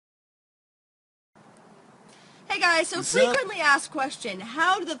Hey guys, so What's up? frequently asked question,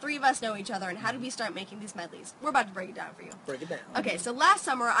 how do the three of us know each other and how did we start making these medleys? We're about to break it down for you. Break it down. Okay, so last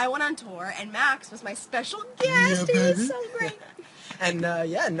summer I went on tour and Max was my special guest. It was so great. And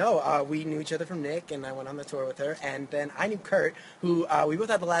we knew each other from Nick, and I went on the tour with her. And then I knew Kurt, who we both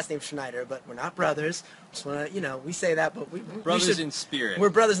have the last name Schneider, but we're not brothers. Just want to, we say that, but we Brothers in spirit. We're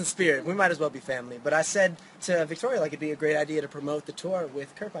brothers in spirit. We might as well be family. But I said to Victoria, like, it'd be a great idea to promote the tour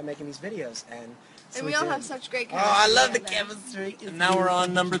with Kurt by making these videos, and We all have such great chemistry. Oh, I love the together. chemistry. And now we're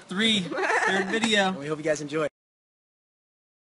on number 3, third video. And we hope you guys enjoy.